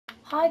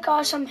Hi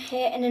guys, I'm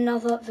here in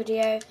another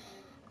video,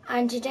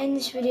 and today in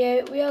this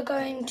video we are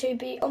going to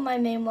be on my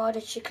main world,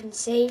 as you can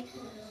see.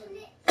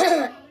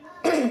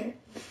 And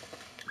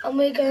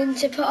we're going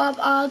to put up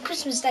our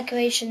Christmas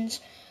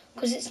decorations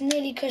because it's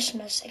nearly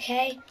Christmas,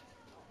 okay?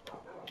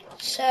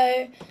 So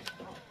I'm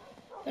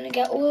going to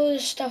get all the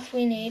stuff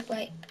we need.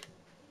 Wait,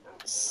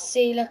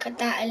 see, look at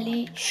that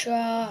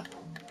Elytra.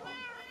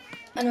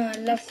 I know, I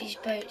love these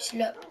boats,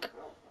 look.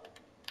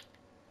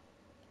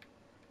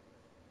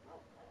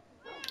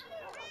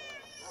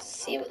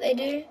 See what they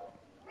do?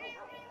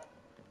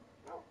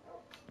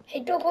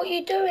 Hey dog, what are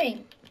you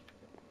doing?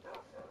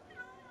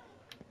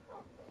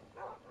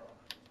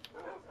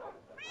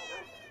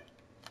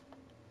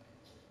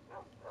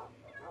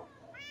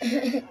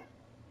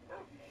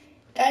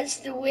 That's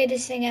the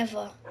weirdest thing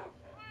ever.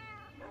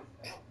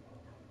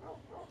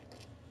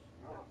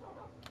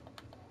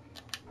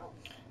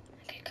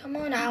 Okay, come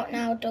on out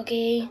now,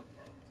 doggy.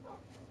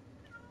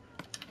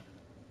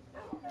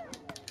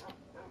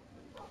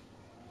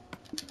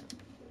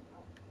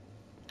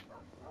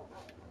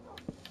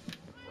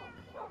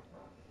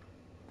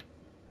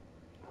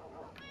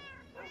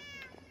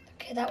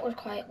 Okay, that was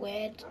quite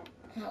weird.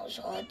 That was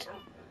odd.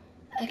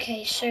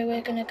 Okay, so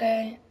we're gonna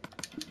go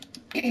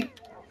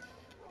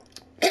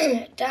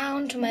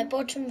down to my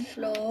bottom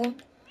floor,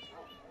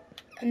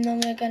 and then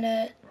we're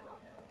gonna,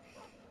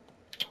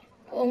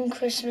 on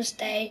Christmas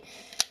Day,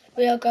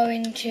 we are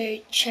going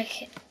to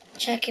check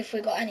if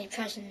we got any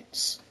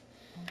presents.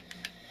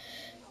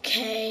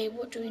 Okay,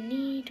 what do we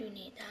need? We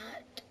need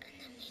that, and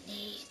then we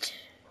need...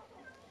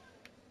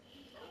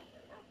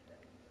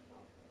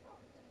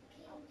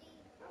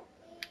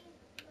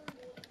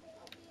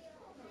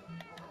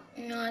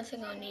 No, I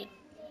think I need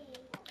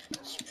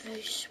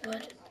spruce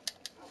wood.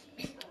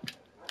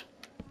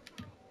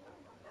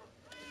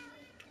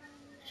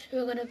 So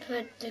we're gonna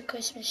put the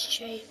Christmas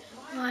tree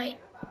right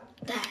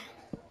there.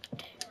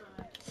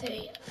 2,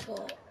 3,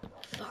 4,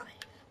 5.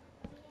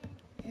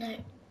 No.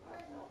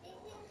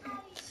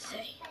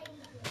 3.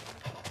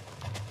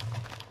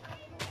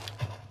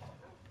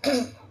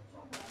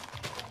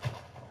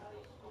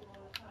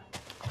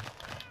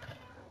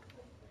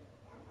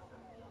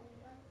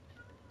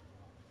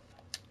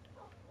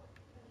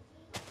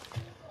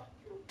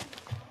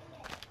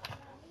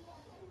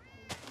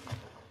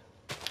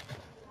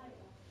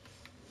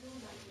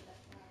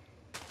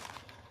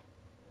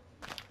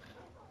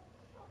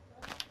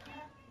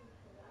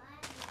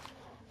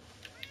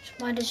 It's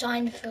my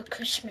design for a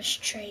Christmas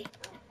tree.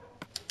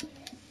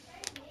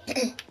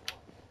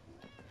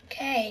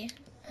 Okay,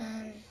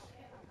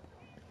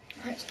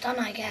 that's done,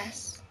 I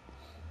guess.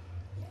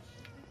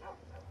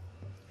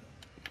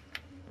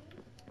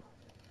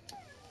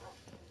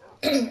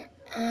 What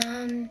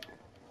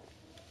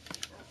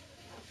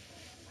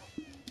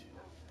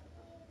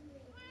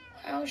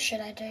else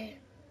should I do?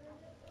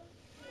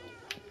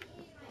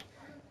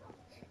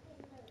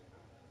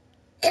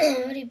 I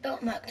already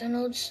built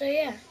McDonald's, so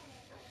yeah.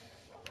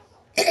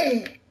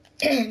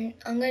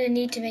 I'm going to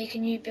need to make a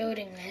new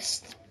building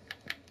list.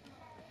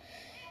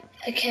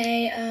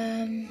 Okay,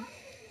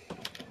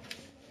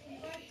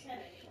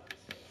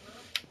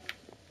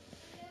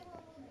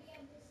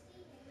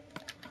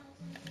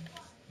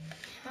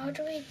 how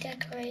do we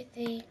decorate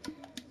the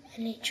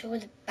Elytra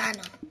with a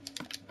banner?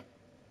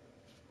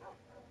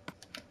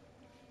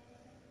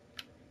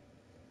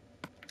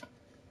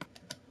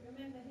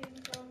 Remember him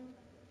from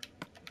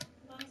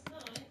last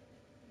night?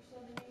 You saw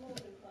the new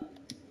Morgan Club?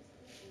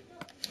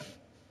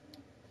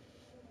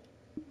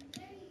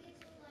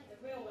 The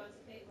real one's a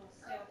bit more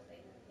stealthy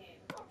than him.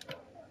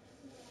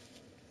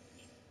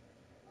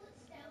 What's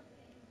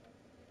stealthy?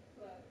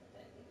 Well, I don't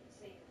think you've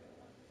seen the real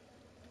one.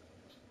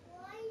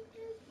 Why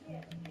does...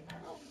 Yeah,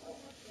 don't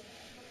touch it.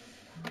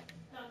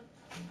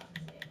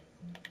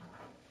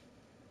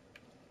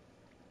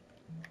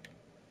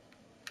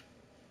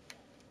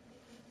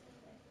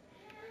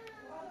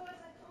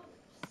 Otherwise I can't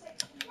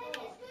set you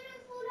off. It's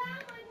gonna fall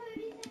out, my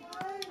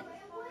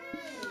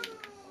ponytail.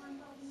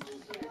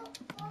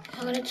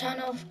 I'm going to turn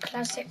off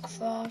classic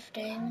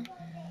crafting.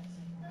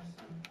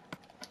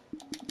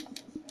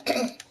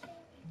 Down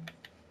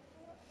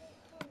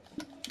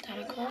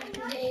a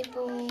crafting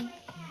table.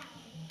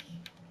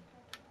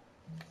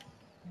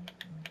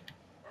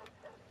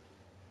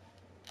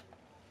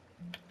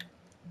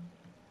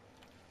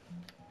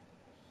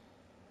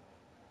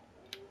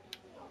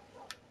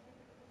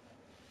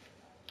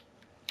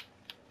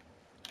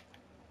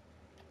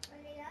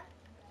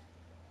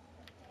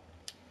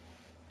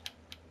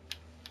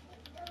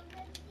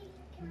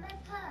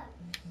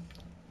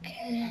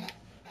 Okay.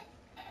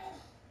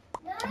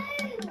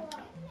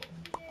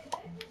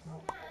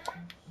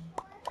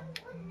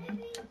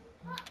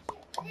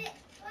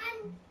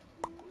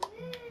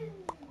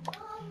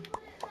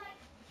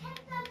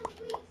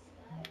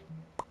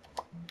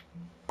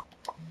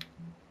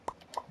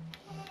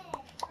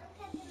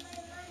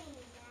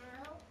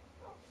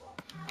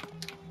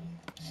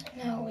 So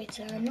now we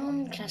turn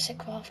on classic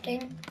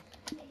crafting.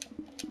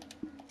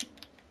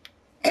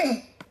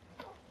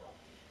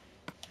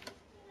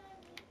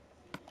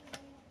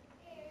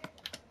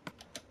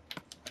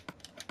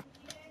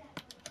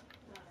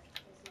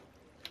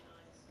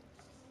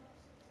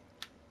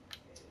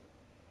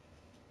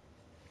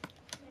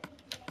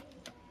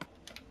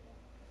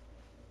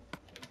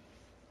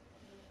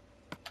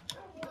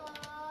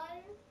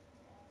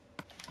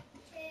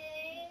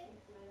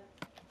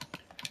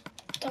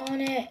 on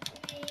it.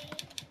 3,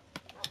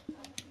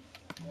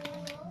 4,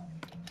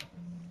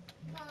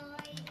 5.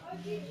 Oh,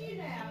 did you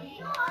now?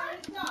 You got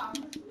it done?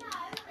 No.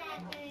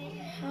 7.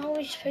 How are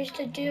we supposed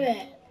to do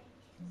it?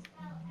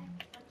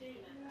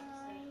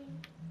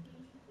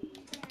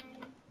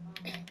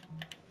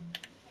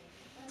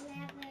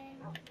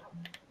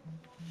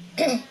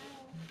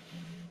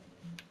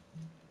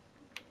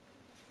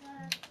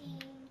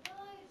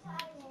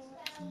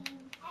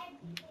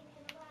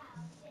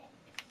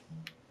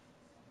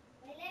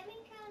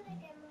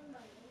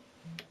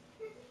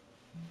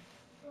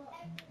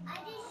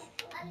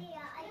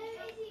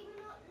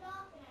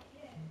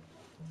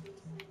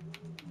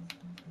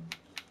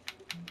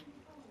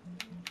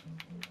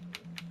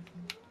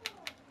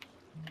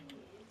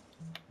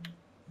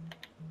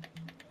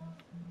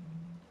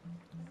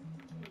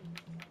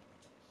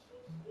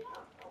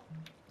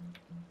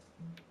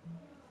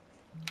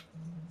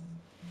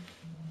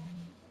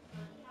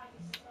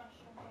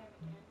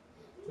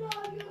 No,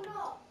 you're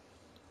not.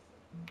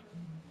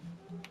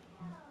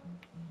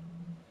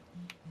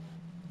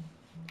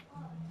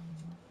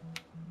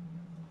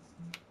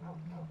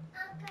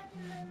 I'm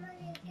counting my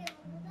money again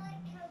because I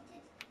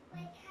counted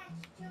my cash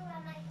too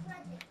and my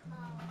credit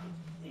card.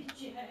 Did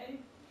you?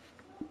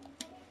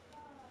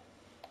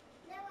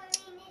 No, I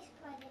mean this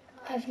credit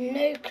card. I have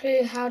no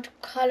clue how to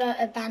colour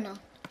a banner.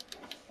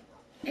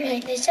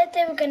 They said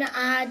they were going to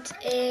add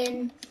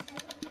in...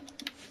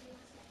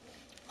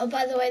 Oh,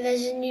 by the way,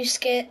 there's a new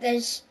skin.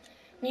 There's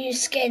new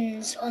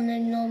skins on the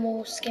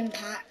normal skin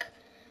pack.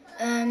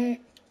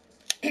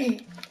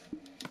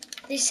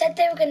 They said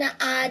they were going to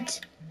add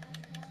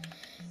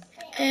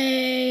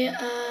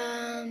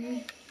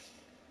a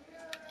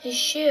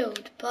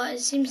shield, but it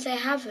seems they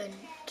haven't.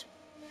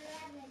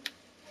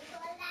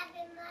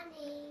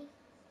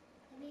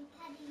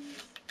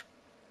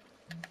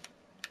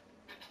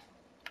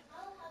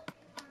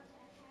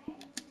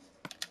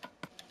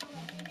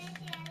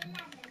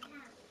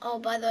 Oh,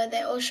 by the way,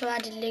 they also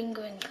added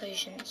lingering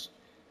potions.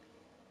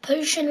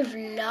 Potion of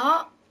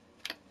luck.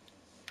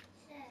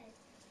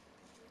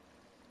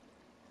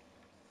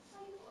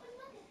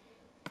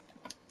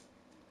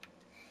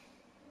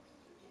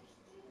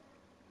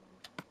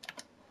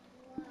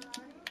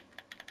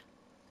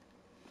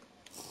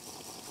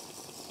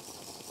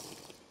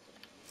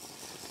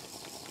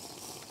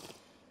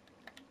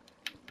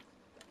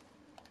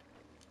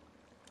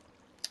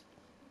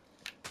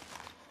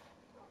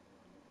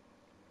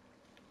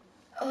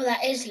 Oh,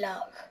 that is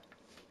luck.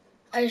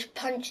 I just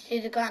punched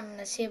through the ground and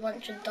I see a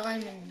bunch of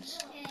diamonds.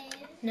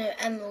 No,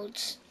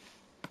 emeralds.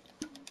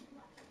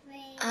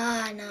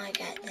 Ah, now I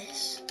get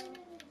this.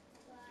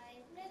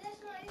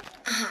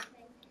 Aha.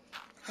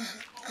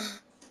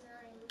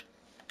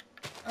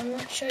 I'm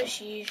not sure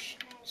it's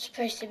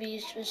supposed to be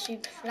used for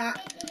super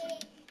flat.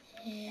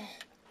 Yeah.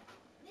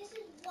 This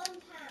is £1.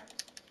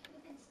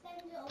 You can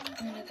spend it on.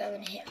 I'm gonna go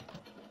in here.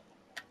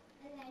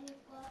 And then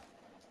you've got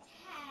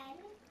 10,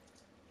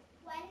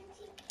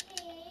 20p,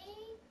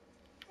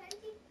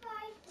 25p.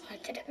 Why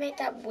did it make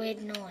that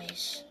weird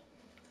noise?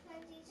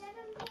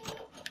 27p,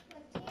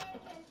 28,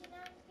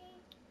 29p,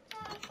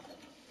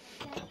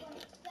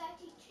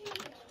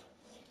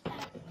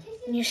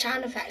 32p. New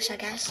sound effects, I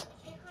guess.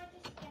 You can't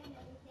just spend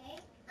everything.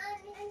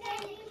 And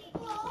then you've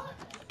got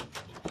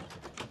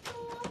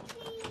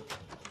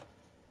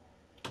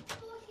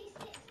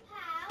 46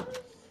 pounds.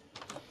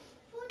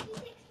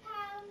 46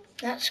 pounds.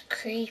 That's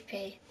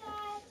creepy.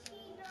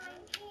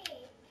 39p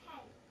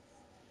pence.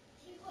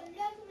 So you've got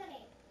loads of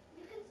money.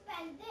 You can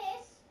spend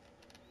this.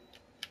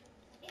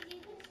 If you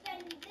can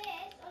spend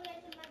this on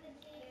loads of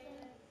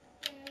magazines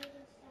and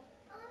stuff.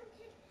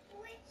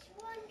 Which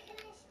one can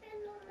I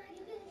spend on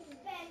magazines? You can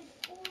spend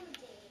all of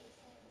these.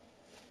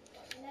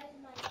 Loads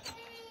of money.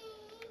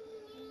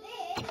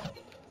 This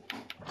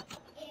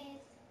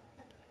is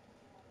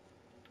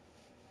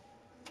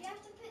you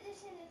have to put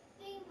this in a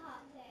theme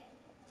park thing.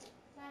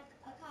 Like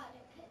a card,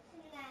 it puts in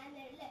there and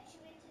then it lets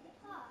you into the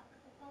park.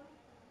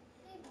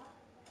 Theme park.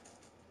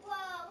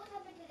 Wow, what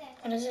happened to this?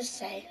 What does it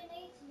say?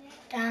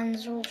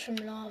 Dan's awesome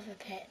lava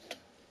pit.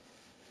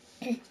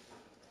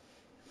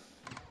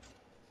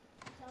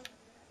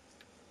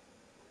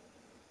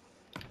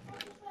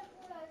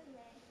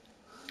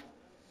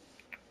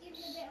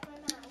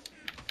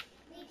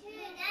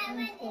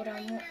 Oh God,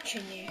 I'm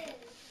watching you.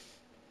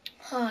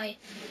 Hi,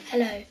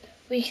 hello.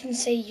 We can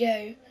say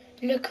yo.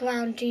 Look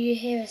around. Do you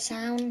hear a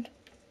sound?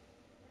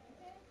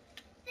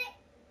 They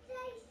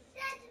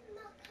said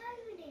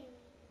macaroni.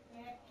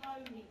 Yeah,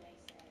 pony they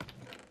said.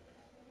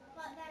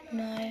 But they're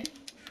not. No.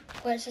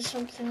 Where's there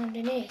something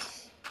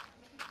underneath?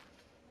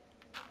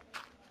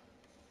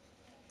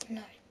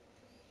 No.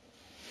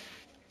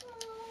 Oh,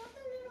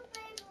 the little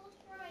baby was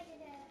right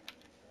in it.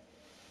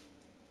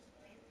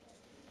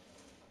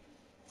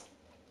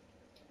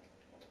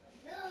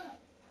 Ugh.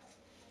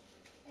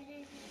 There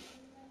is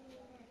money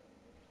in it.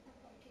 I've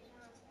got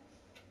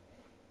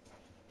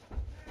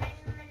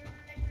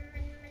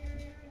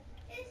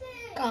 $2. Is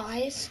it?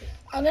 Guys,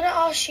 I'm gonna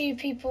ask you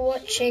people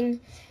watching.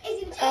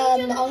 Is it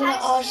I'm gonna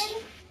ask.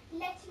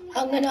 letting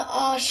I'm going to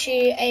ask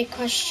you a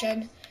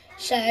question.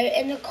 So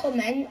in the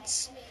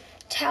comments,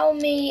 tell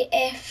me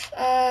if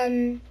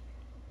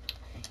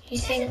you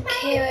think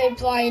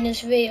Herobrine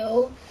is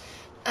real,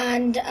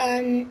 and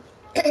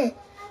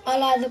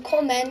I'll either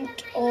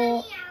comment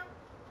or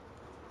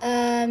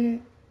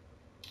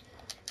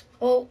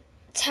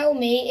tell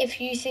me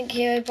if you think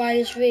Herobrine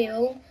is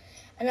real,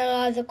 and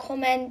I'll either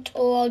comment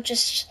or I'll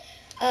just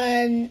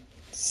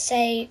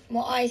say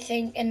what I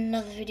think in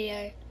another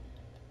video.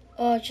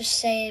 Or I'll just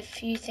say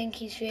if you think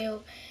he's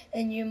real,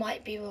 then you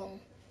might be wrong.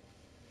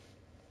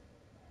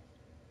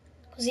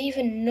 Because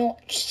even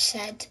Notch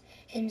said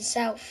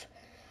himself,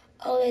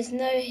 oh, there's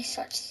no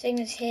such thing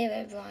as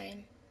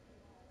Herobrine.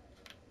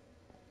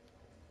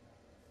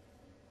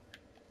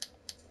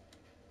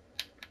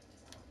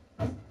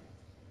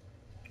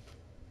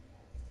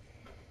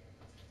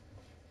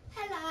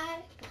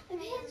 Hello. And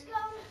here's going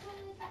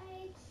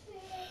holiday to...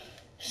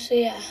 So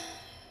yeah.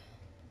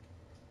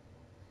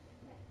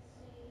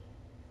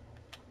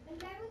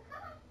 America?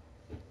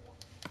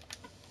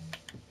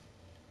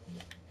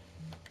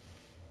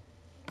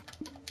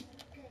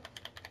 Good.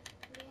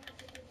 We have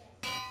to do this.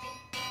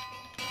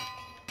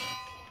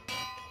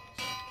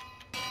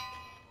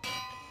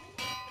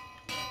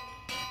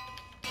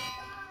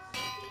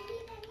 Do you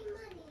need any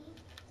money?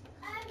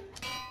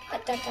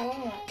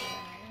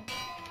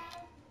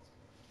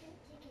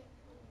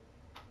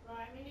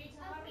 Right, we need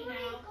to hurry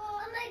now.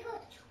 Oh my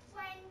god,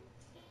 20.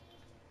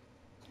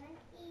 I've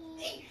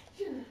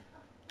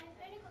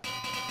only got...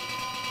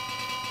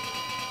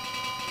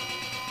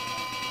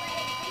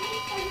 Wait, I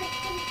need so much.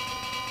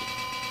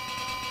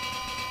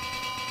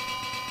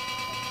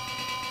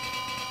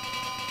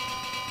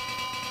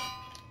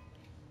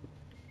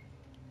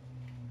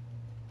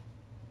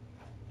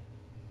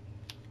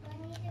 I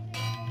need to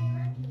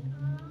bring any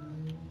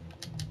money.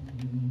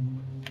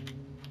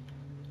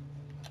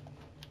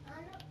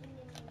 I'm not bringing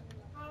any money.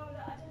 Oh,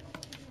 look, I don't know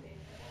what you're doing.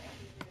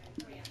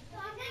 Hurry up. So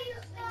I'm going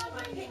to start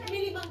Right, with pick 20.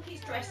 Millie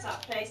Monkey's dress up,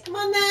 please. Come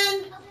on then.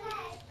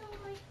 Okay, it's on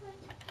my 20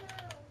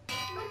 pounds.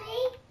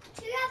 Mummy,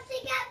 do you have to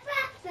get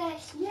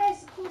breakfast?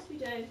 Yes, of course we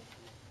do.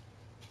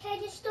 Okay,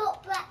 just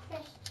stop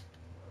breakfast.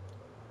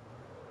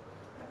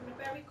 Having a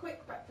very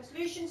quick breakfast.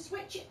 Lucian,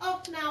 switch it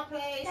off now,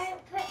 please.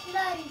 Don't put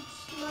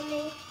loads,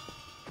 Mummy.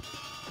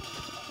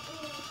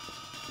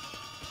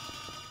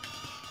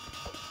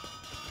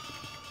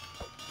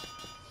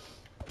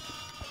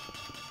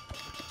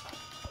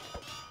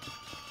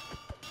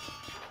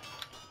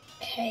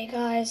 Okay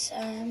guys,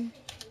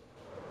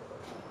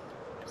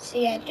 so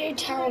yeah, do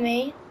tell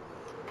me.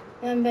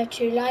 Remember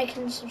to like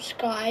and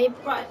subscribe,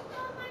 Right.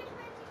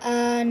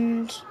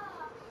 and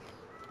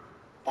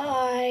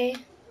bye.